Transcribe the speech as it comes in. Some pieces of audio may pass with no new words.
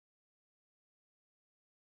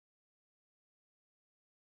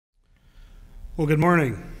Well, good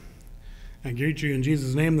morning. I greet you in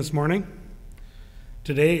Jesus' name this morning.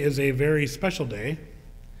 Today is a very special day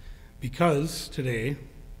because today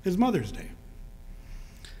is Mother's Day.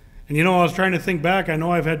 And I was trying to think back. I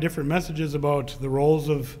know I've had different messages about the roles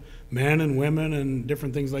of men and women and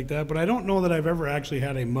different things like that, but I don't know that I've ever actually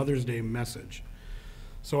had a Mother's Day message.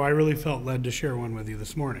 So I really felt led to share one with you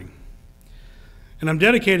this morning. And I'm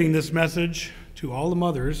dedicating this message to all the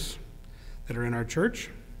mothers that are in our church,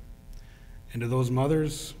 and to those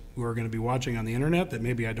mothers who are going to be watching on the internet that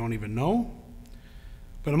maybe I don't even know.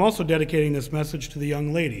 But I'm also dedicating this message to the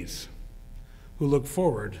young ladies who look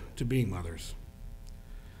forward to being mothers.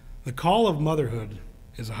 The call of motherhood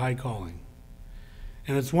is a high calling,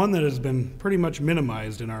 and it's one that has been pretty much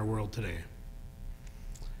minimized in our world today.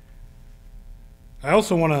 I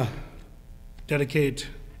also want to dedicate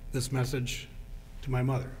this message to my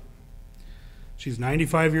mother. She's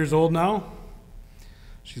 95 years old now.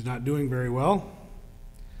 She's not doing very well,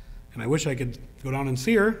 and I wish I could go down and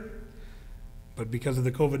see her, but because of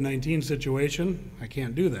the COVID-19 situation, I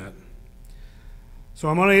can't do that. So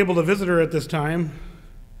I'm unable to visit her at this time,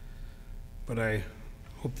 but I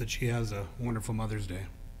hope that she has a wonderful Mother's Day.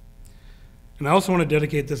 And I also want to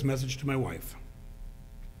dedicate this message to my wife.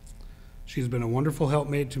 She's been a wonderful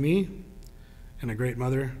helpmate to me and a great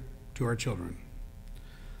mother to our children.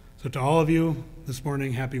 So to all of you this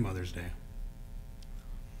morning, happy Mother's Day.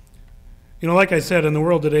 Like I said, in the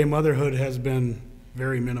world today, motherhood has been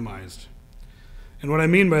very minimized. And what I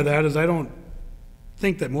mean by that is I don't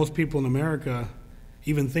think that most people in America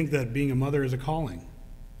even think that being a mother is a calling.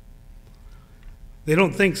 They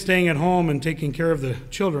don't think staying at home and taking care of the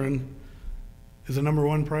children is a number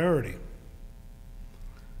one priority.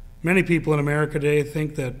 Many people in America today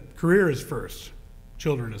think that career is first,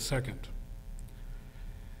 children is second.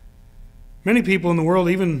 Many people in the world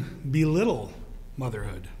even belittle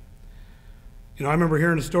motherhood. I remember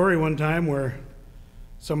hearing a story one time where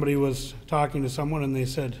somebody was talking to someone and they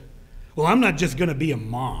said, well, I'm not just going to be a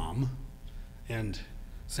mom, and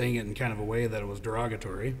saying it in kind of a way that it was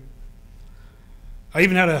derogatory. I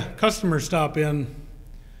even had a customer stop in,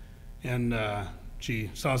 and she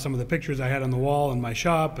saw some of the pictures I had on the wall in my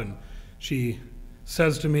shop, and she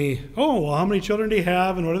says to me, oh, well, how many children do you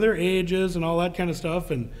have, and what are their ages, and all that kind of stuff.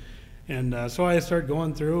 And so I start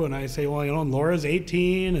going through, and I say, well, Laura's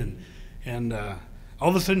 18, and all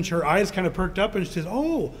of a sudden her eyes kind of perked up, and she says,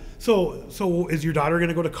 oh, so is your daughter going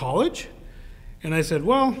to go to college? And I said,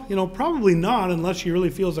 well, probably not unless she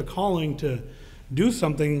really feels a calling to do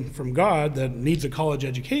something from God that needs a college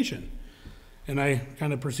education. And I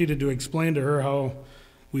kind of proceeded to explain to her how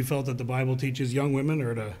we felt that the Bible teaches young women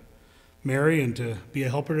are to marry and to be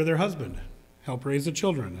a helper to their husband, help raise the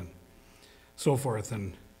children, and so forth.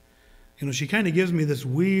 And, she kind of gives me this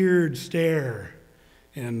weird stare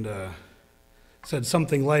and said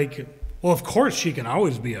something like, well, of course she can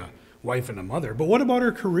always be a wife and a mother, but what about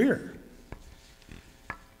her career?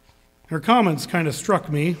 Her comments kind of struck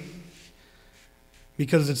me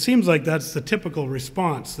because it seems like that's the typical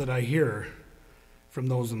response that I hear from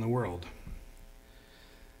those in the world.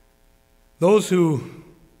 Those who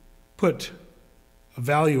put a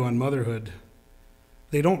value on motherhood,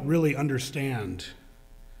 they don't really understand.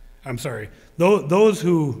 Those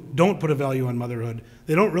who don't put a value on motherhood,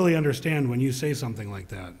 they don't really understand when you say something like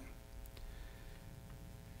that.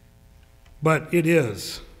 But it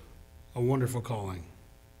is a wonderful calling.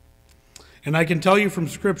 And I can tell you from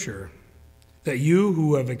Scripture that you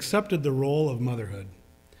who have accepted the role of motherhood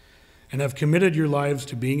and have committed your lives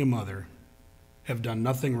to being a mother have done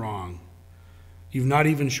nothing wrong. You've not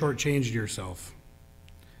even shortchanged yourself.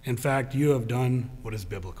 In fact, you have done what is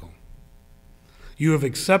biblical. You have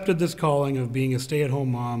accepted this calling of being a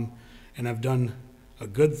stay-at-home mom and have done a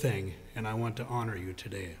good thing, and I want to honor you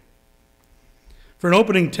today. For an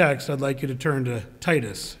opening text, I'd like you to turn to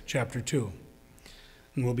Titus chapter 2,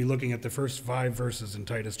 and we'll be looking at the first 5 verses in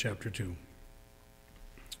Titus chapter 2.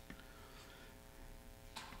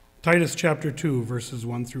 Titus chapter 2, verses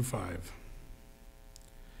 1 through 5.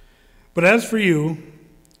 But as for you,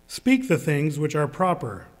 speak the things which are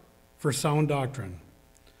proper for sound doctrine,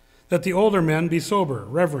 that the older men be sober,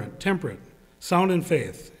 reverent, temperate, sound in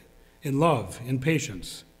faith, in love, in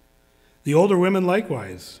patience. The older women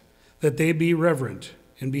likewise, that they be reverent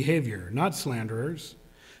in behavior, not slanderers,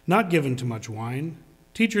 not given to much wine,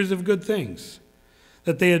 teachers of good things,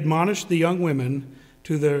 that they admonish the young women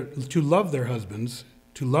to love their husbands,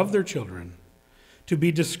 to love their children, to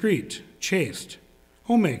be discreet, chaste,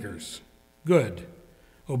 homemakers, good,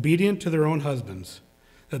 obedient to their own husbands,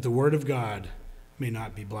 that the word of God may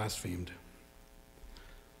not be blasphemed.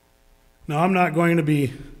 Now, I'm not going to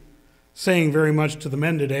be saying very much to the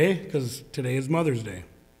men today, because today is Mother's Day.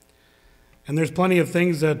 And there's plenty of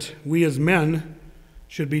things that we as men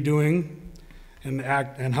should be doing and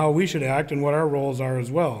act, and how we should act, and what our roles are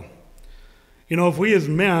as well. You know, if we as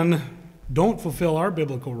men don't fulfill our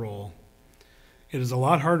biblical role, it is a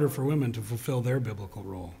lot harder for women to fulfill their biblical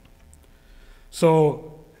role.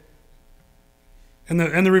 So, and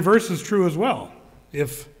the reverse is true as well.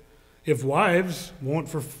 If wives won't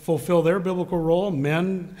fulfill their biblical role,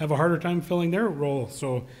 men have a harder time filling their role.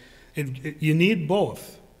 So you need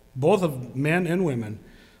both of men and women,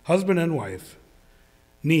 husband and wife,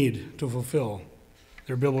 need to fulfill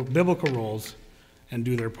their biblical roles and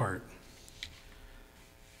do their part.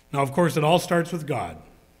 Now, of course, it all starts with God.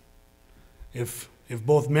 If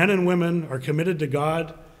both men and women are committed to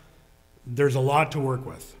God, there's a lot to work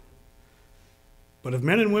with. But if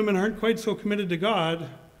men and women aren't quite so committed to God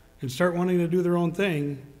and start wanting to do their own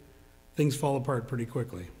thing, things fall apart pretty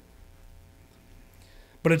quickly.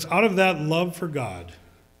 But it's out of that love for God,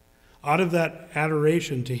 out of that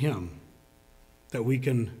adoration to Him, that we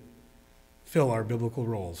can fill our biblical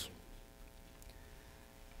roles.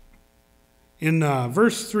 In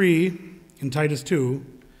verse 3 in Titus 2,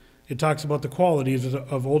 it talks about the qualities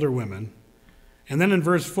of older women. And then in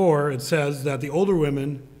verse 4, it says that the older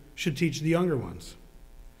women should teach the younger ones.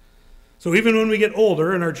 So even when we get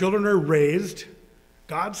older and our children are raised,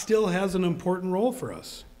 God still has an important role for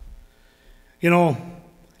us. You know,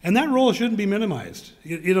 and that role shouldn't be minimized.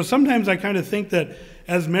 You know, sometimes I kind of think that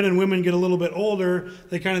as men and women get a little bit older,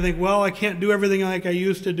 they kind of think, well, I can't do everything like I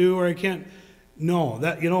used to do, or I can't. No,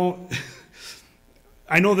 that, you know,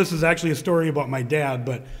 I know this is actually a story about my dad,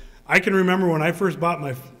 but I can remember when I first bought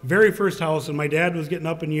my very first house, and my dad was getting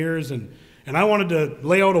up in years, and I wanted to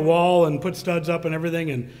lay out a wall and put studs up and everything,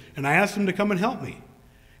 and I asked him to come and help me.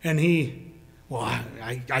 And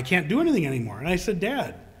I can't do anything anymore. And I said,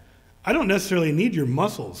 Dad, I don't necessarily need your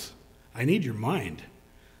muscles. I need your mind.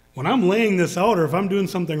 When I'm laying this out, or if I'm doing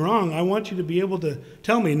something wrong, I want you to be able to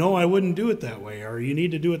tell me, no, I wouldn't do it that way, or you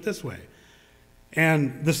need to do it this way.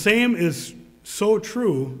 And the same is so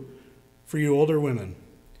true for you older women.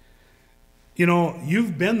 You know,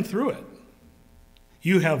 you've been through it.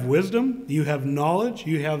 You have wisdom, you have knowledge,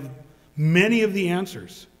 you have many of the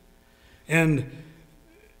answers. And,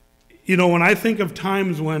 you know, when I think of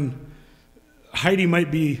times when Heidi might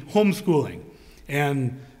be homeschooling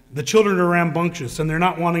and the children are rambunctious and they're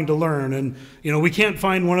not wanting to learn, and, you know, we can't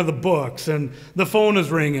find one of the books, and the phone is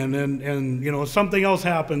ringing, and you know, something else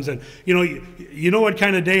happens, and, you know what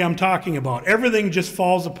kind of day I'm talking about. Everything just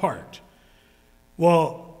falls apart.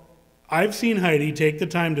 Well, I've seen Heidi take the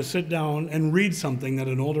time to sit down and read something that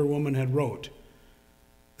an older woman had wrote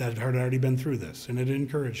that had already been through this, and it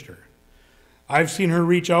encouraged her. I've seen her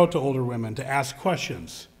reach out to older women to ask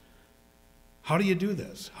questions. How do you do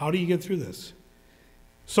this? How do you get through this?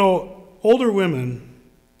 So, older women,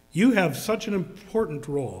 you have such an important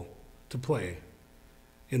role to play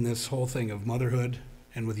in this whole thing of motherhood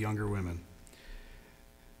and with younger women.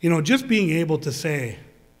 You know, just being able to say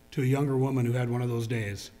to a younger woman who had one of those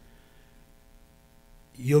days,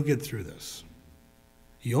 you'll get through this.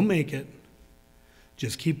 You'll make it.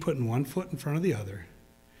 Just keep putting one foot in front of the other,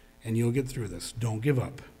 and you'll get through this. Don't give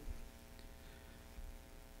up.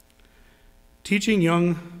 Teaching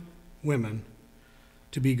young women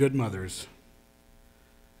to be good mothers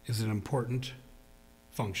is an important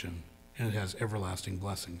function, and it has everlasting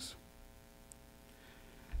blessings.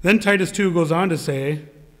 Then Titus 2 goes on to say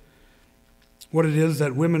what it is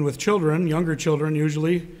that women with children, younger children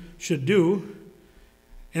usually, should do.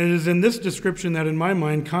 And it is in this description that, in my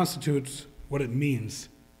mind, constitutes what it means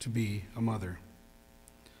to be a mother.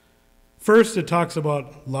 First, it talks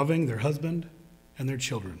about loving their husband and their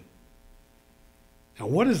children. Now,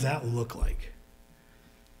 what does that look like?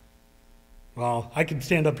 Well, I could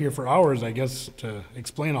stand up here for hours, I guess, to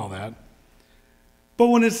explain all that. But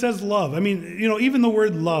when it says love, I mean, you know, even the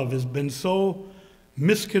word love has been so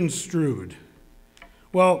misconstrued.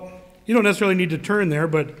 Well, you don't necessarily need to turn there,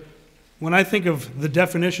 but when I think of the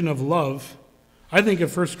definition of love, I think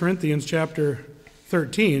of 1 Corinthians chapter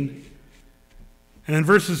 13, and in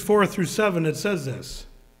verses 4 through 7 it says this: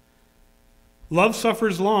 Love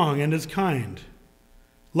suffers long and is kind.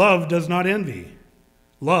 Love does not envy.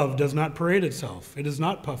 Love does not parade itself. It is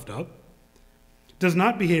not puffed up, does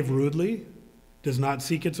not behave rudely, does not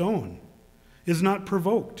seek its own, is not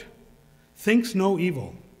provoked, thinks no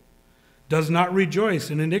evil, does not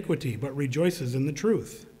rejoice in iniquity, but rejoices in the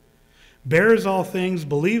truth, bears all things,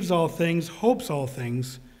 believes all things, hopes all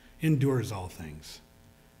things, endures all things.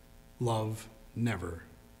 Love never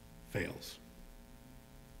fails.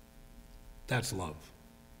 That's love.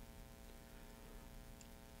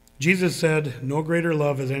 Jesus said, "No greater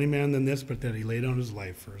love has any man than this, but that he laid down his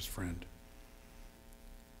life for his friend."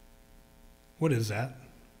 What is that?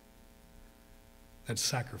 That's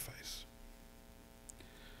sacrifice.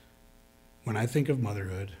 When I think of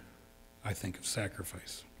motherhood, I think of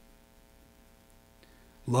sacrifice.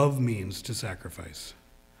 Love means to sacrifice.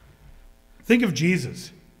 Think of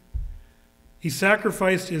Jesus. He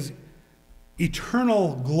sacrificed his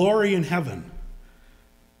eternal glory in heaven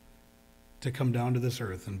to come down to this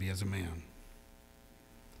earth and be as a man.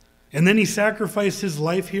 And then he sacrificed his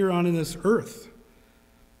life here on this earth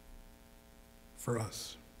for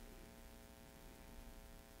us.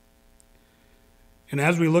 And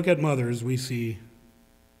as we look at mothers, we see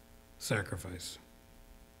sacrifice.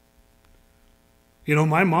 You know,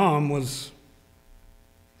 my mom was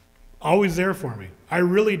always there for me. I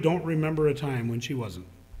really don't remember a time when she wasn't.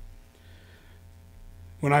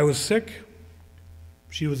 When I was sick,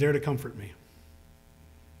 she was there to comfort me.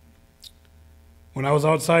 When I was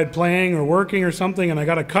outside playing or working or something and I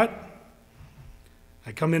got a cut,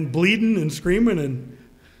 I come in bleeding and screaming and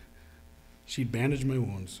she'd bandage my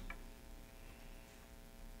wounds.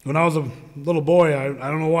 When I was a little boy, I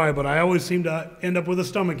don't know why, but I always seemed to end up with a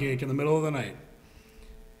stomach ache in the middle of the night.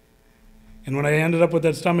 And when I ended up with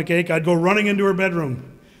that stomach ache, I'd go running into her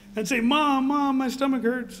bedroom. I'd say, "Mom, Mom, my stomach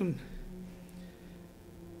hurts." And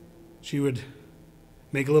she would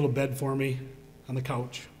make a little bed for me on the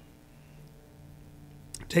couch,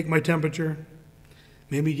 take my temperature,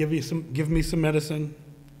 maybe give me some medicine.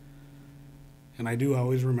 And I do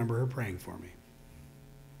always remember her praying for me.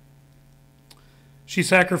 She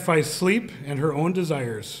sacrificed sleep and her own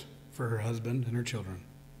desires for her husband and her children.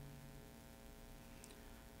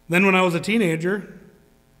 Then when I was a teenager,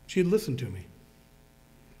 she'd listen to me.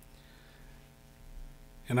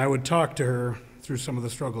 And I would talk to her through some of the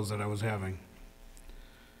struggles that I was having.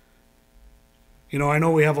 You know, I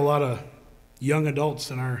know we have a lot of young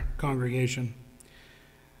adults in our congregation.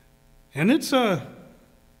 And it's the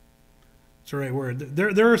right word.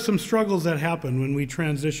 There are some struggles that happen when we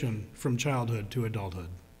transition from childhood to adulthood.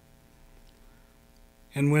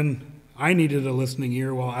 And when I needed a listening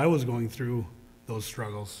ear while I was going through those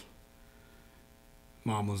struggles,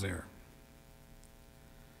 Mom was there.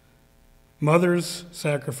 Mothers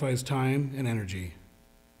sacrifice time and energy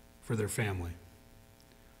for their family.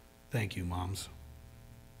 Thank you, moms.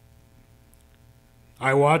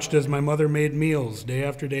 I watched as my mother made meals day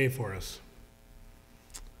after day for us.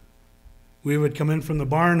 We would come in from the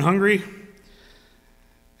barn hungry,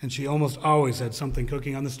 and she almost always had something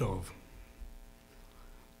cooking on the stove.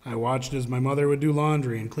 I watched as my mother would do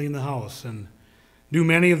laundry and clean the house and do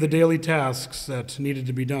many of the daily tasks that needed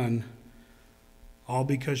to be done, all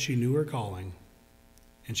because she knew her calling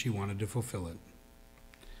and she wanted to fulfill it.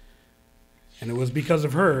 And it was because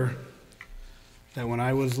of her that when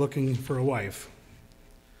I was looking for a wife,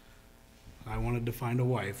 I wanted to find a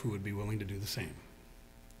wife who would be willing to do the same.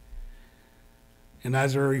 And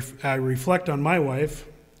as I reflect on my wife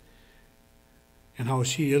and how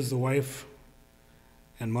she is the wife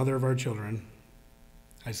and mother of our children,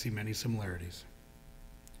 I see many similarities.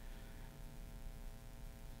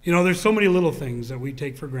 You know, there's so many little things that we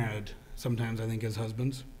take for granted sometimes, I think, as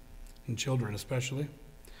husbands and children especially.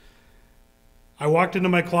 I walked into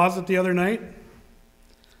my closet the other night.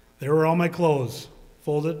 There were all my clothes,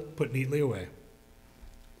 folded, put neatly away.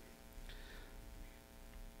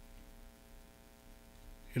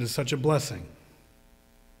 It is such a blessing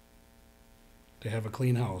to have a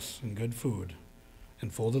clean house and good food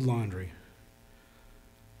and folded laundry.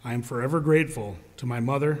 I am forever grateful to my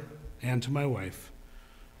mother and to my wife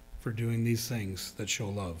for doing these things that show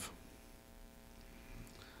love.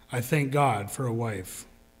 I thank God for a wife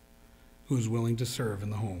who is willing to serve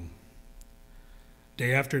in the home.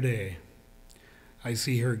 Day after day, I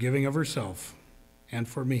see her giving of herself and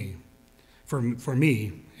for me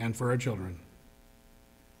and for our children.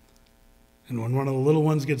 And when one of the little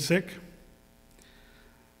ones gets sick,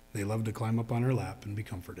 they love to climb up on her lap and be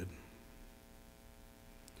comforted.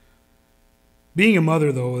 Being a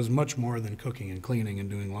mother, though, is much more than cooking and cleaning and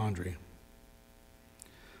doing laundry.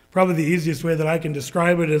 Probably the easiest way that I can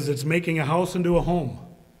describe it is it's making a house into a home.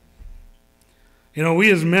 You know,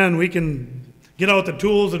 we as men, we can get out the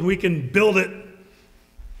tools and we can build it.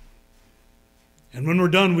 And when we're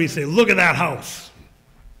done, we say, "Look at that house."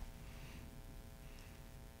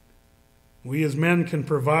 We as men can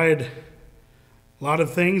provide a lot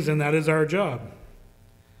of things, and that is our job.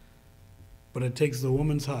 But it takes the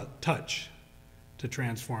woman's touch to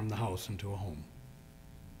transform the house into a home.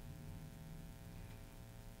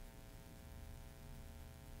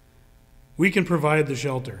 We can provide the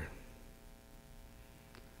shelter,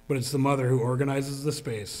 but it's the mother who organizes the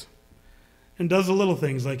space and does the little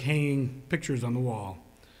things like hanging pictures on the wall,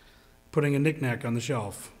 putting a knickknack on the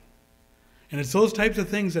shelf. And it's those types of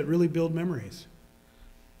things that really build memories.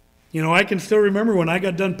 You know, I can still remember when I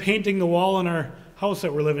got done painting the wall in our house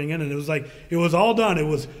that we're living in, and it was all done. It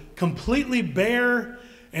was completely bare,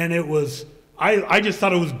 and I just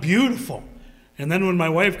thought it was beautiful. And then when my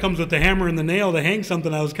wife comes with the hammer and the nail to hang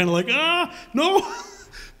something, I was kind of like, no.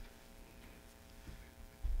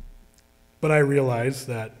 But I realized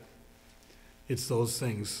that it's those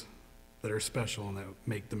things that are special and that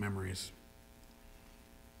make the memories.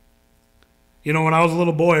 You know, when I was a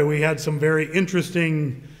little boy, we had some very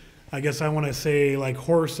interesting, I guess I want to say like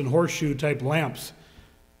horse and horseshoe type lamps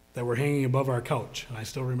that were hanging above our couch. And I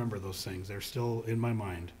still remember those things. They're still in my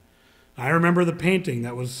mind. I remember the painting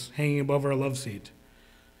that was hanging above our love seat.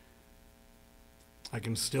 I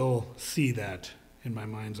can still see that in my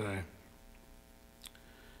mind's eye.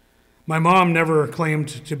 My mom never claimed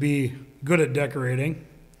to be good at decorating,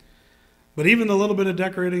 but even the little bit of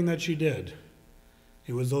decorating that she did,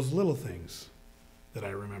 it was those little things that I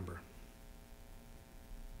remember.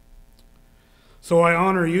 So I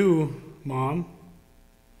honor you, Mom,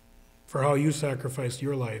 for how you sacrificed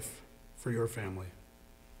your life for your family.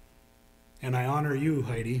 And I honor you,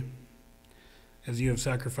 Heidi, as you have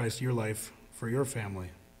sacrificed your life for your family.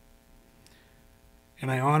 And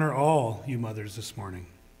I honor all you mothers this morning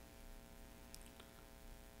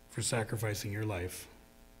for sacrificing your life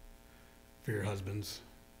for your husbands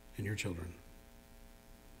and your children.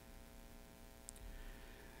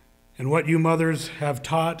 And what you mothers have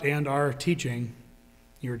taught and are teaching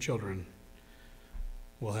your children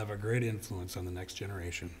will have a great influence on the next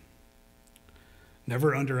generation.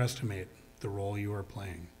 Never underestimate the role you are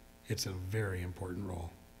playing. It's a very important role.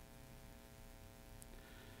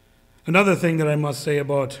 Another thing that I must say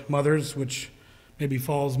about mothers, which maybe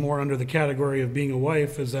falls more under the category of being a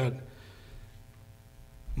wife, is that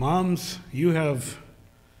moms, you have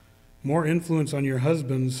more influence on your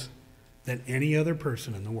husbands than any other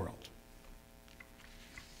person in the world.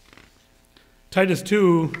 Titus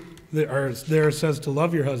 2 there says to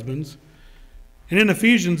love your husbands, and in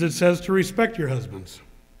Ephesians it says to respect your husbands.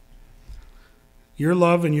 Your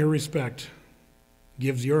love and your respect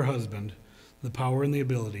gives your husband the power and the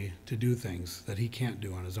ability to do things that he can't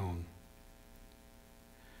do on his own.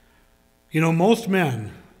 You know, most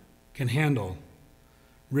men can handle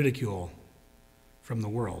ridicule from the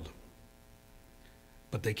world,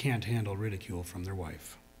 but they can't handle ridicule from their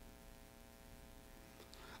wife.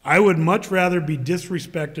 I would much rather be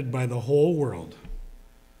disrespected by the whole world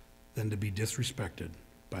than to be disrespected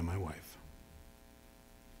by my wife.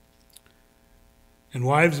 And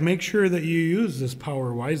wives, make sure that you use this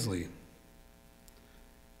power wisely,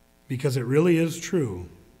 because it really is true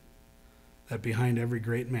that behind every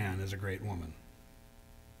great man is a great woman.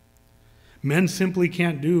 Men simply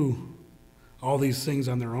can't do all these things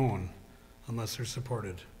on their own unless they're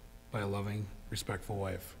supported by a loving, respectful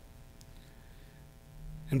wife.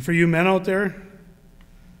 And for you men out there,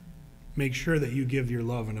 make sure that you give your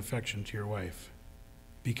love and affection to your wife,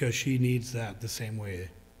 because she needs that the same way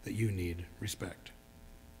that you need respect.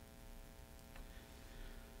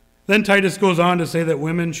 Then Titus goes on to say that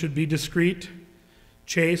women should be discreet,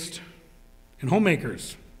 chaste, and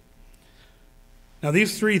homemakers. Now,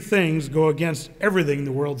 these three things go against everything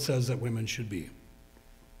the world says that women should be.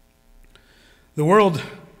 The world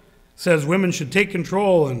says women should take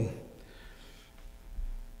control and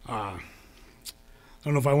I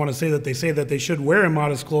don't know if I want to say that they should wear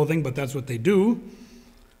immodest clothing, but that's what they do.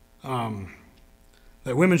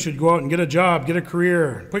 That women should go out and get a job, get a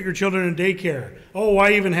career, put your children in daycare. Oh,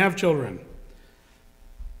 why even have children?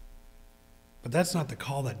 But that's not the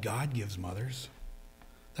call that God gives mothers.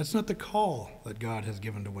 That's not the call that God has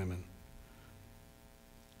given to women.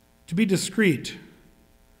 To be discreet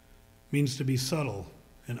means to be subtle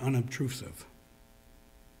and unobtrusive.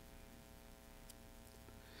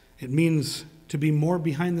 It means to be more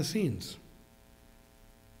behind the scenes.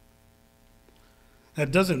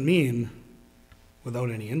 That doesn't mean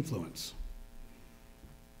without any influence.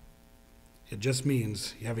 It just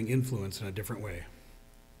means having influence in a different way.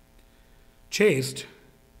 Chaste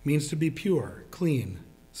means to be pure, clean,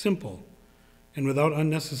 simple, and without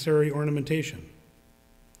unnecessary ornamentation.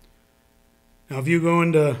 Now, if you go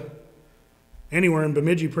into anywhere in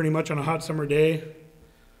Bemidji pretty much on a hot summer day,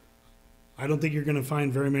 I don't think you're going to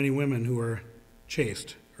find very many women who are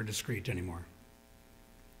chaste or discreet anymore.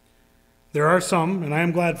 There are some, and I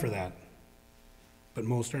am glad for that, but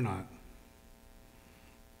most are not.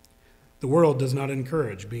 The world does not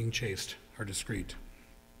encourage being chaste or discreet.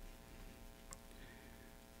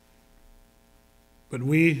 But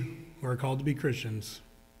we who are called to be Christians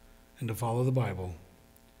and to follow the Bible.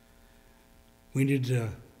 We need to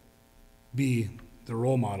be the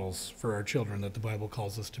role models for our children that the Bible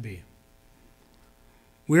calls us to be.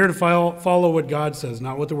 We are to follow what God says,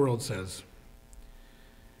 not what the world says.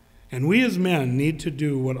 And we as men need to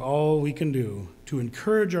do what all we can do to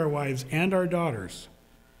encourage our wives and our daughters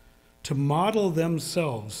to model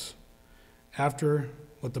themselves after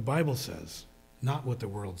what the Bible says, not what the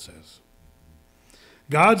world says.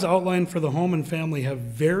 God's outline for the home and family have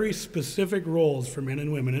very specific roles for men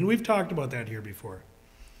and women, and we've talked about that here before.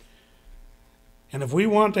 And if we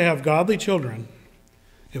want to have godly children,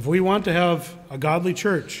 if we want to have a godly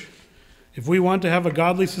church, if we want to have a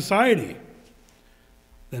godly society,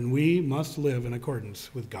 then we must live in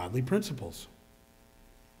accordance with godly principles.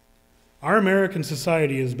 Our American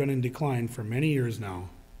society has been in decline for many years now.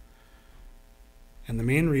 And the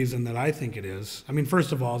main reason that I think it is,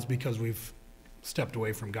 first of all, is because we've stepped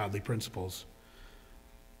away from godly principles.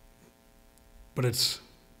 But it's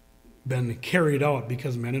been carried out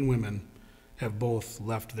because men and women have both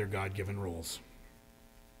left their God-given roles.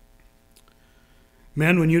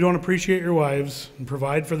 Men, when you don't appreciate your wives and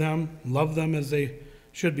provide for them, love them as they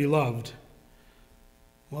should be loved,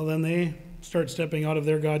 well, then they start stepping out of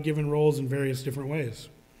their God-given roles in various different ways.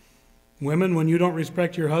 Women, when you don't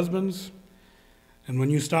respect your husbands, and when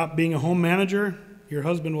you stop being a home manager, your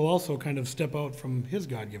husband will also kind of step out from his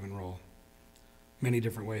God-given role. Many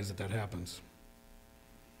different ways that happens.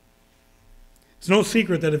 It's no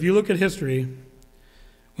secret that if you look at history,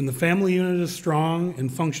 when the family unit is strong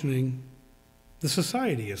and functioning, the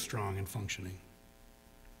society is strong and functioning.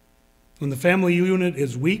 When the family unit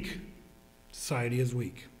is weak, society is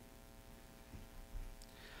weak.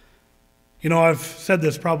 I've said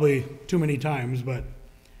this probably too many times, but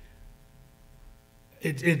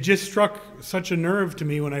it just struck such a nerve to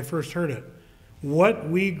me when I first heard it. What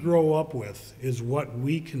we grow up with is what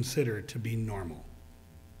we consider to be normal.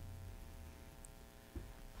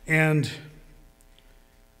 And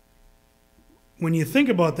when you think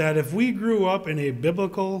about that, if we grew up in a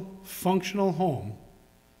biblical, functional home,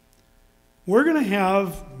 we're going to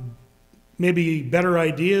have maybe better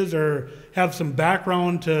ideas or have some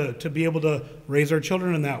background to be able to raise our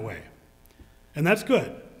children in that way. And that's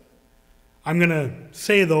good. I'm going to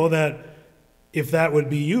say, though, that if that would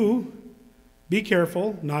be you, be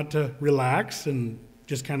careful not to relax and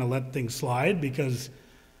just kind of let things slide, because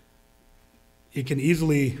it can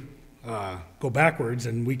easily go backwards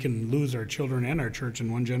and we can lose our children and our church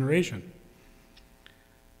in one generation.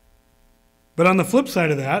 But on the flip side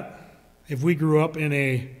of that, if we grew up in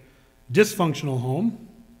a dysfunctional home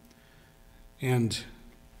and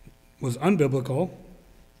was unbiblical,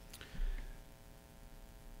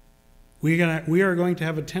 we are going to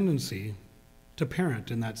have a tendency to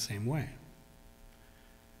parent in that same way.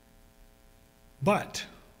 But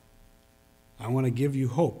I want to give you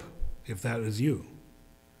hope if that is you.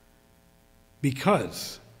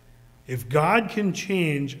 Because if God can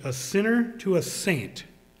change a sinner to a saint,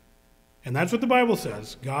 and that's what the Bible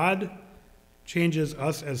says, God changes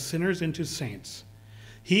us as sinners into saints.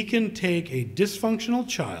 He can take a dysfunctional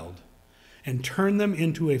child and turn them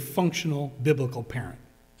into a functional biblical parent.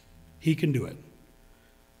 He can do it.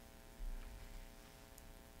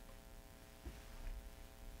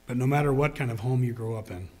 But no matter what kind of home you grow up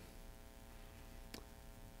in,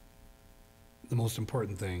 the most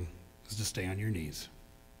important thing is to stay on your knees.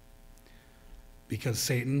 Because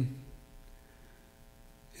Satan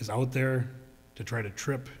is out there to try to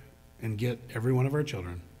trip and get every one of our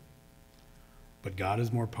children. But God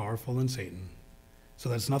is more powerful than Satan. So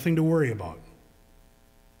that's nothing to worry about.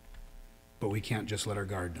 But we can't just let our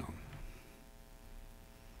guard down.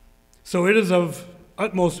 So it is of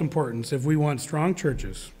utmost importance, if we want strong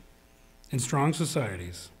churches and strong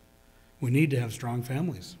societies, we need to have strong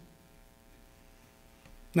families.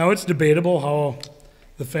 Now, it's debatable how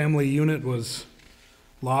the family unit was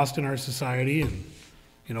lost in our society,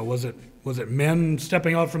 and was it men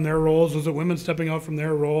stepping out from their roles? Was it women stepping out from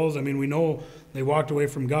their roles? We know they walked away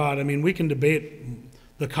from God. We can debate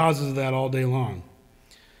the causes of that all day long.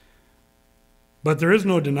 But there is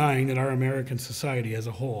no denying that our American society as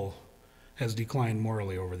a whole has declined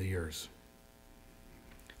morally over the years.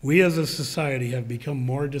 We as a society have become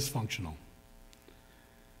more dysfunctional.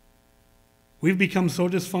 We've become so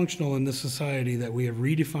dysfunctional in this society that we have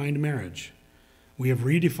redefined marriage. We have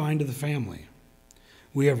redefined the family.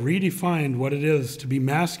 We have redefined what it is to be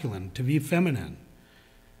masculine, to be feminine.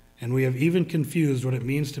 And we have even confused what it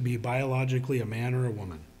means to be biologically a man or a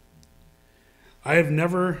woman. I have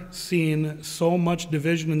never seen so much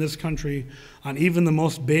division in this country on even the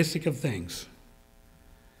most basic of things.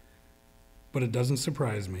 But it doesn't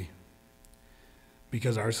surprise me,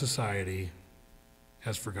 because our society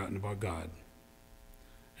has forgotten about God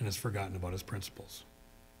and has forgotten about his principles.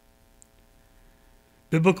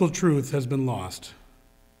 Biblical truth has been lost.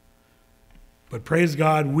 But praise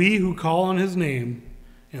God, we who call on his name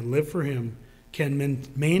and live for him can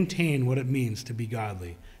maintain what it means to be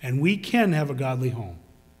godly. And we can have a godly home.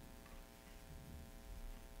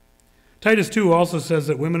 Titus 2 also says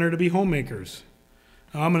that women are to be homemakers.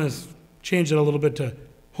 Now, I'm going to change it a little bit to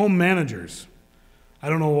home managers. I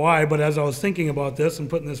don't know why, but as I was thinking about this and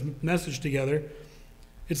putting this message together,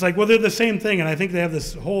 it's like, well, they're the same thing, and I think they have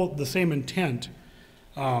the same intent.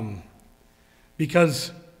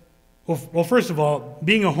 Because, well, first of all,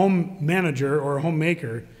 being a home manager or a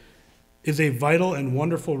homemaker is a vital and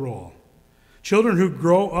wonderful role. Children who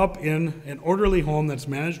grow up in an orderly home that's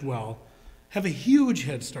managed well have a huge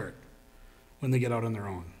head start when they get out on their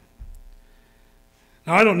own.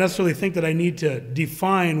 Now, I don't necessarily think that I need to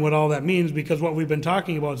define what all that means, because what we've been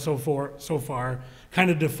talking about so far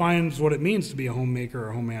kind of defines what it means to be a homemaker or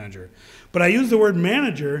a home manager. But I use the word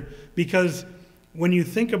manager because when you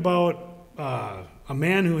think about a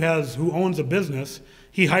man who owns a business,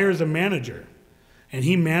 he hires a manager, and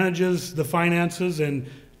he manages the finances and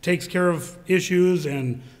takes care of issues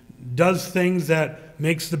and does things that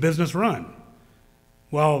makes the business run.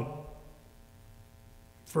 Well,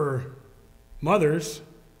 for mothers,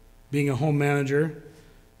 being a home manager,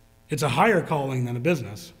 it's a higher calling than a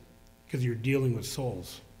business because you're dealing with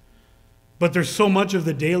souls. But there's so much of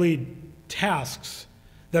the daily tasks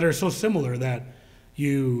that are so similar that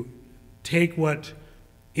you take what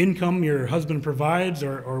income your husband provides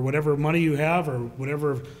or whatever money you have or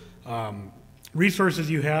whatever resources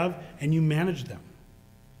you have, and you manage them.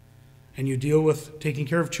 And you deal with taking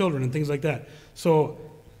care of children and things like that. So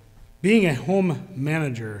being a home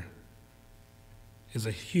manager is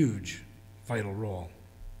a huge, vital role.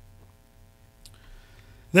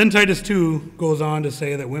 Then Titus 2 goes on to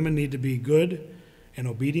say that women need to be good and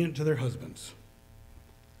obedient to their husbands.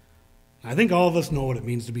 I think all of us know what it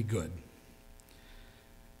means to be good.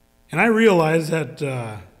 And I realize that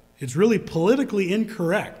it's really politically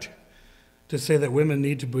incorrect to say that women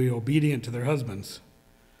need to be obedient to their husbands.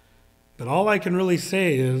 But all I can really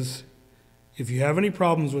say is, if you have any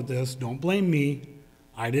problems with this, don't blame me.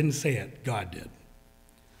 I didn't say it. God did.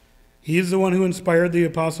 He's the one who inspired the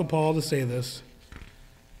Apostle Paul to say this.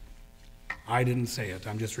 I didn't say it.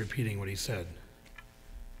 I'm just repeating what he said.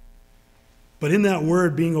 But in that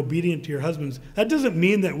word, being obedient to your husbands, that doesn't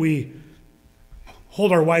mean that we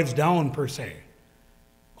hold our wives down per se.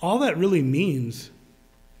 All that really means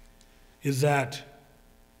is that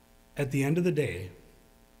at the end of the day,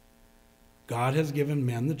 God has given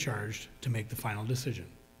men the charge to make the final decision.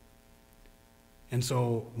 And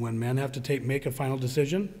so when men have to make a final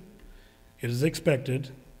decision, it is expected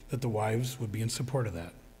that the wives would be in support of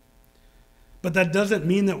that. But that doesn't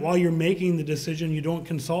mean that while you're making the decision, you don't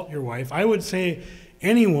consult your wife. I would say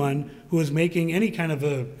anyone who is making any kind of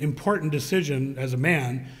an important decision as a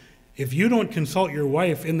man, if you don't consult your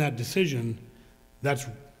wife in that decision, that's,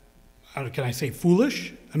 can I say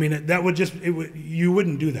foolish? I mean, that would just, you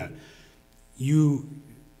wouldn't do that. You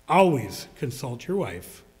always consult your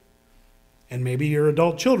wife, and maybe your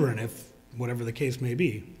adult children, if whatever the case may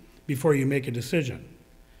be, before you make a decision.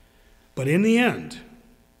 But in the end,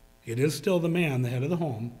 it is still the man, the head of the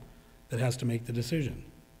home, that has to make the decision.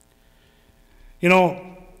 You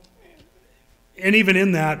know, and even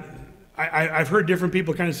in that, I've heard different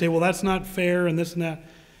people kind of say, well, that's not fair and this and that.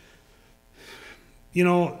 You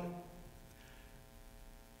know,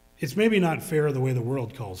 it's maybe not fair the way the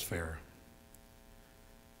world calls fair.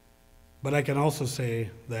 But I can also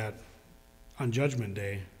say that on Judgment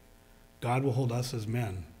Day, God will hold us as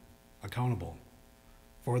men accountable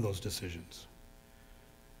for those decisions.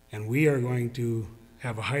 And we are going to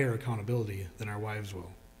have a higher accountability than our wives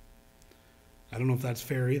will. I don't know if that's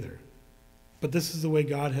fair either. But this is the way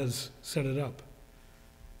God has set it up.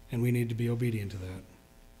 And we need to be obedient to that.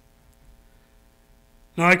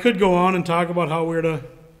 Now, I could go on and talk about how we're to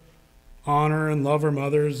honor and love our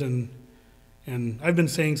mothers, and I've been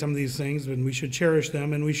saying some of these things, and we should cherish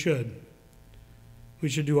them, and we should. We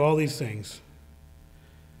should do all these things.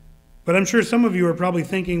 But I'm sure some of you are probably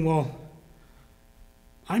thinking, well,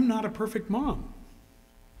 I'm not a perfect mom.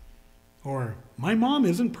 Or, my mom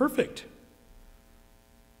isn't perfect.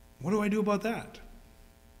 What do I do about that?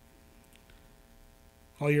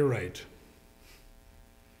 Well, you're right.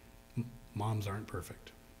 Moms aren't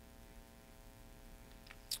perfect.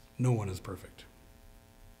 No one is perfect.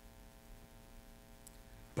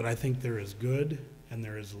 But I think there is good and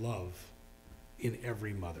there is love in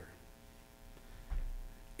every mother.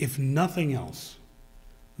 If nothing else,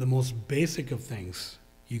 the most basic of things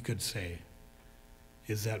you could say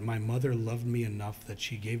is that my mother loved me enough that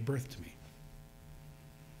she gave birth to me.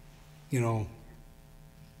 You know,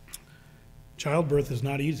 childbirth is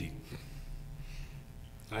not easy.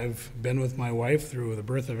 I've been with my wife through the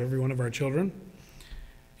birth of every one of our children,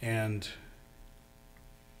 and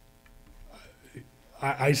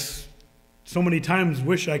I so many times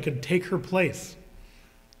wish I could take her place.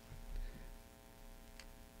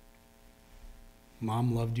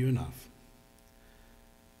 Mom loved you enough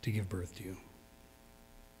to give birth to you.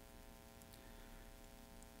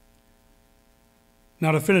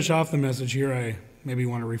 Now, to finish off the message here, I maybe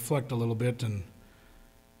want to reflect a little bit and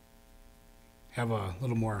have a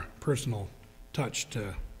little more personal touch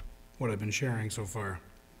to what I've been sharing so far.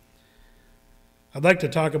 I'd like to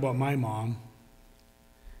talk about my mom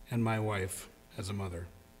and my wife as a mother.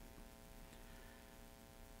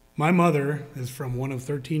 My mother is from one of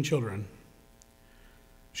 13 children.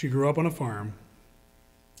 She grew up on a farm,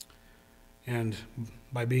 and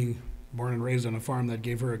by being born and raised on a farm, that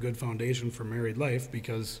gave her a good foundation for married life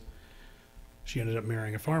because she ended up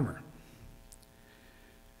marrying a farmer.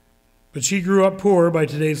 But she grew up poor by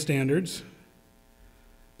today's standards,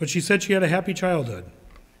 but she said she had a happy childhood.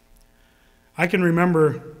 I can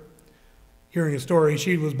remember hearing a story.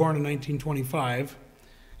 She was born in 1925,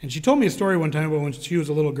 and she told me a story one time about when she was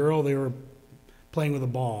a little girl, they were playing with a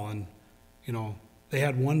ball, and, you know, they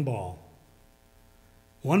had one ball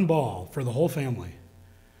for the whole family.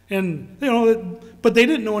 And, you know, but they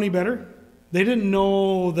didn't know any better. They didn't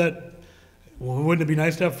know that, well, wouldn't it be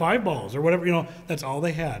nice to have 5 balls or whatever, you know, that's all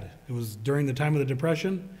they had. It was during the time of the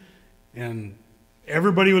Depression, and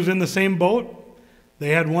everybody was in the same boat.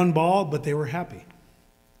 They had one ball, but they were happy.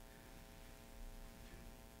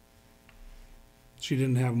 She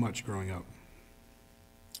didn't have much growing up.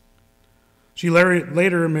 She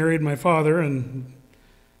later married my father and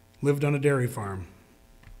lived on a dairy farm.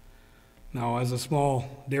 Now, as a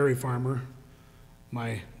small dairy farmer,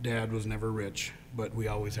 my dad was never rich, but we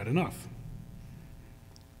always had enough.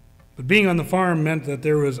 But being on the farm meant that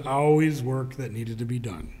there was always work that needed to be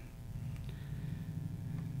done.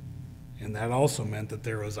 And that also meant that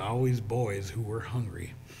there was always boys who were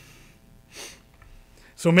hungry.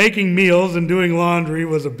 So making meals and doing laundry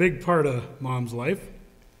was a big part of Mom's life.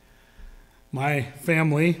 My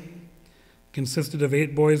family consisted of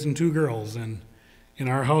 8 boys and 2 girls, and in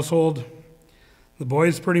our household, the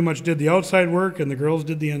boys pretty much did the outside work and the girls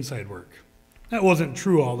did the inside work. That wasn't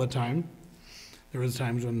true all the time. There was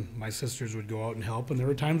times when my sisters would go out and help, and there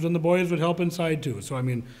were times when the boys would help inside too. So, I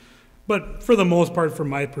mean, but for the most part, from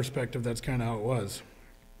my perspective, that's kind of how it was.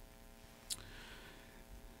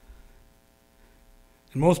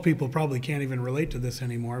 And most people probably can't even relate to this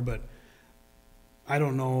anymore, but I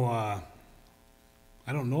don't know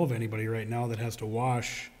of anybody right now that has to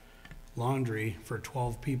wash laundry for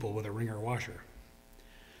 12 people with a wringer washer.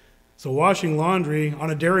 So washing laundry on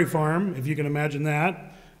a dairy farm, if you can imagine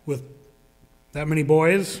that, with that many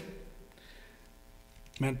boys,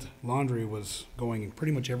 meant laundry was going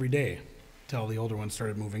pretty much every day until the older ones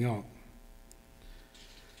started moving out.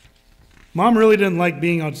 Mom really didn't like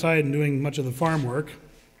being outside and doing much of the farm work,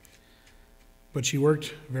 but she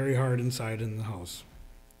worked very hard inside in the house.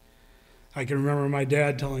 I can remember my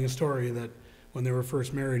dad telling a story that when they were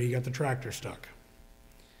first married, he got the tractor stuck.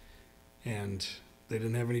 And they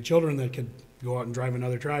didn't have any children that could go out and drive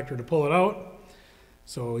another tractor to pull it out.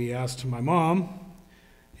 So he asked my mom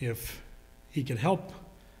if she could help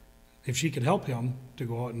him to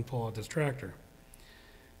go out and pull out this tractor.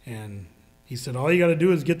 And he said, all you got to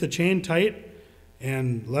do is get the chain tight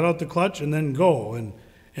and let out the clutch and then go.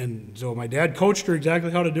 And so my dad coached her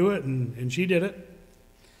exactly how to do it, and she did it.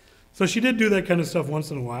 So she did do that kind of stuff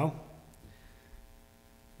once in a while.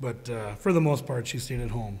 But for the most part, she stayed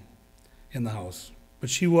at home in the house. But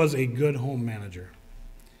she was a good home manager.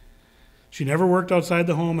 She never worked outside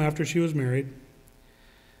the home after she was married.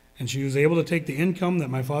 And she was able to take the income that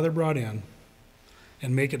my father brought in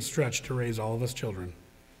and make it stretch to raise all of us children.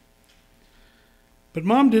 But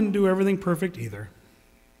Mom didn't do everything perfect either.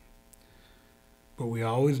 But we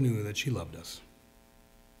always knew that she loved us.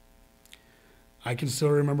 I can still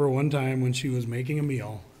remember one time when she was making a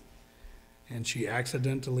meal and she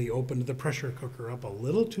accidentally opened the pressure cooker up a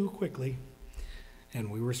little too quickly and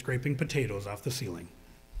we were scraping potatoes off the ceiling.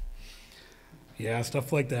 Yeah,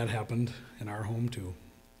 stuff like that happened in our home too.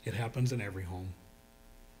 It happens in every home.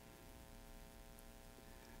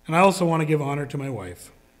 And I also want to give honor to my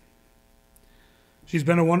wife. She's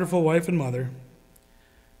been a wonderful wife and mother,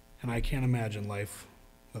 and I can't imagine life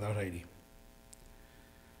without Heidi.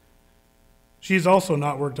 She's also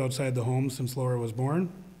not worked outside the home since Laura was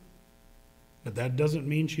born, but that doesn't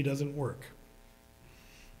mean she doesn't work.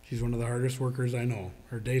 She's one of the hardest workers I know.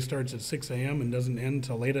 Her day starts at 6 a.m. and doesn't end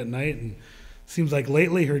till late at night, and seems like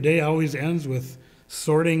lately her day always ends with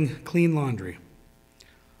sorting clean laundry.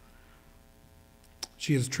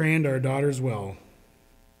 She has trained our daughters well,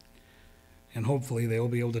 and hopefully they will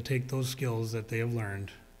be able to take those skills that they have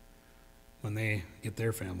learned when they get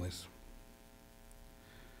their families.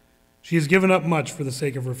 She has given up much for the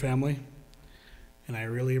sake of her family, and I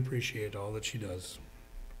really appreciate all that she does.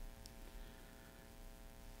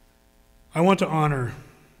 I want to honor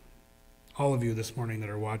all of you this morning that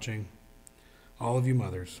are watching, all of you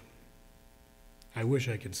mothers. I wish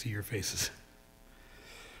I could see your faces.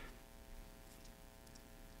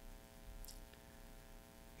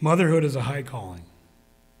 Motherhood is a high calling.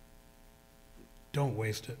 Don't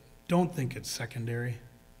waste it. Don't think it's secondary.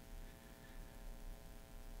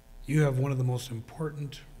 You have one of the most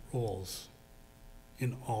important roles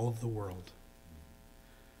in all of the world.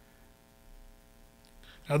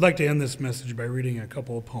 I'd like to end this message by reading a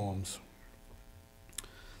couple of poems.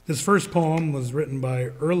 This first poem was written by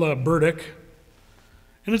Erla Burdick,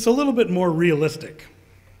 and it's a little bit more realistic.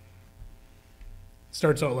 It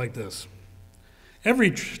starts out like this.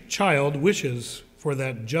 Every child wishes for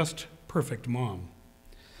that just perfect mom,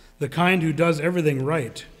 the kind who does everything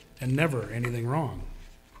right and never anything wrong.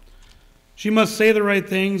 She must say the right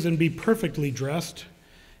things and be perfectly dressed,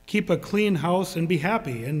 keep a clean house and be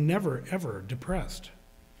happy and never, ever depressed.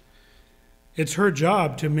 It's her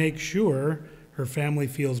job to make sure her family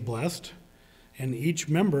feels blessed and each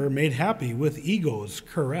member made happy with egos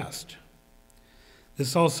caressed.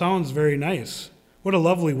 This all sounds very nice. What a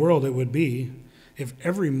lovely world it would be if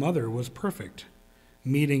every mother was perfect,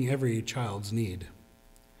 meeting every child's need.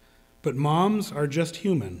 But moms are just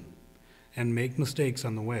human and make mistakes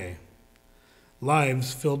on the way.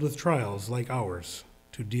 Lives filled with trials like ours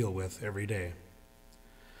to deal with every day.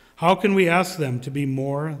 How can we ask them to be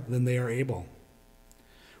more than they are able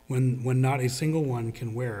when not a single one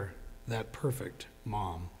can wear that perfect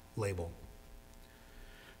mom label?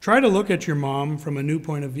 Try to look at your mom from a new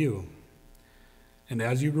point of view, and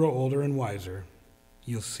as you grow older and wiser,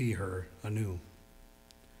 you'll see her anew.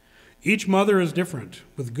 Each mother is different,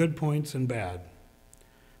 with good points and bad.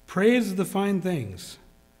 Praise the fine things.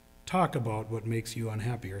 Talk about what makes you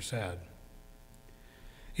unhappy or sad.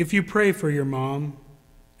 If you pray for your mom,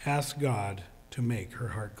 ask God to make her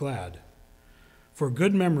heart glad for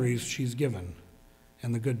good memories she's given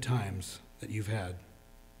and the good times that you've had.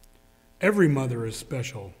 Every mother is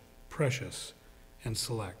special, precious, and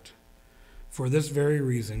select. For this very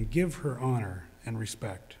reason, give her honor and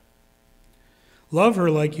respect. Love her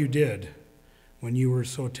like you did when you were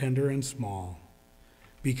so tender and small,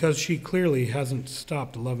 because she clearly hasn't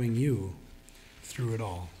stopped loving you through it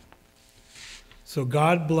all. So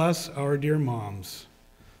God bless our dear moms,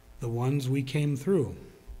 the ones we came through,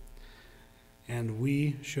 and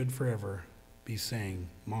we should forever be saying,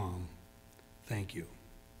 Mom, thank you.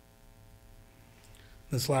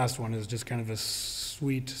 This last one is just kind of a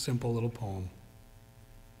sweet, simple little poem.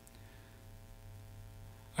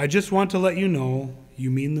 I just want to let you know you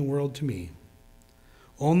mean the world to me.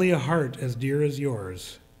 Only a heart as dear as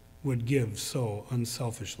yours would give so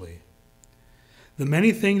unselfishly. The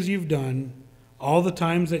many things you've done, all the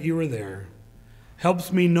times that you were there,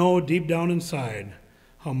 helps me know deep down inside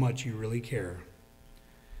how much you really care.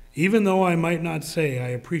 Even though I might not say I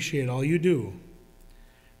appreciate all you do,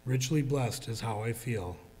 richly blessed is how I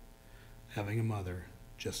feel having a mother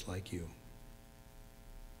just like you.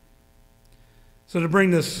 So to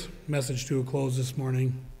bring this message to a close this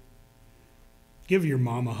morning, give your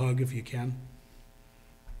mom a hug if you can.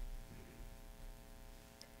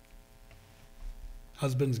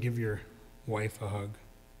 Husbands, give your wife a hug.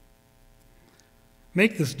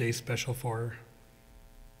 Make this day special for her.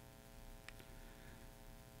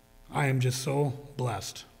 I am just so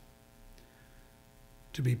blessed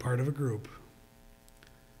to be part of a group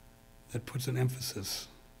that puts an emphasis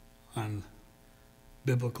on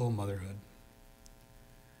biblical motherhood.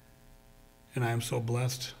 And I am so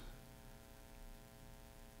blessed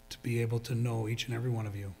to be able to know each and every one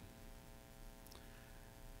of you.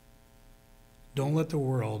 Don't let the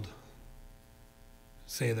world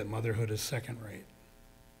say that motherhood is second rate.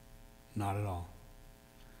 Not at all.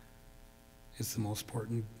 It's the most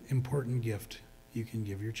important gift you can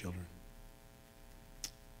give your children.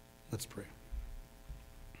 Let's pray.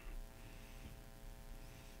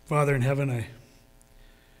 Father in heaven, I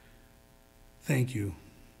thank you.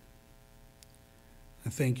 I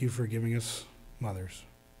thank you for giving us mothers.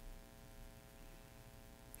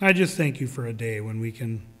 I just thank you for a day when we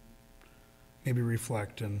can maybe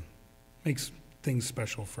reflect and make things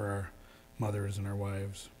special for our mothers and our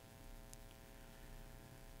wives.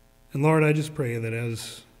 And Lord, I just pray that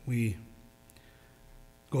as we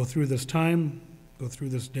go through this time, go through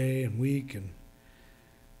this day and week, and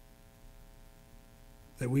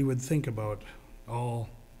that we would think about all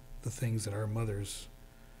the things that our mothers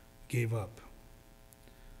gave up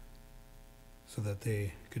so that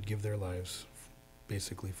they could give their lives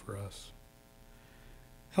basically for us.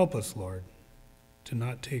 Help us, Lord, to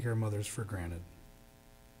not take our mothers for granted.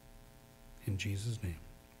 In Jesus' name,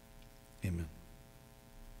 amen.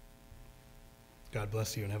 God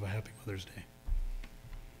bless you and have a happy Mother's Day.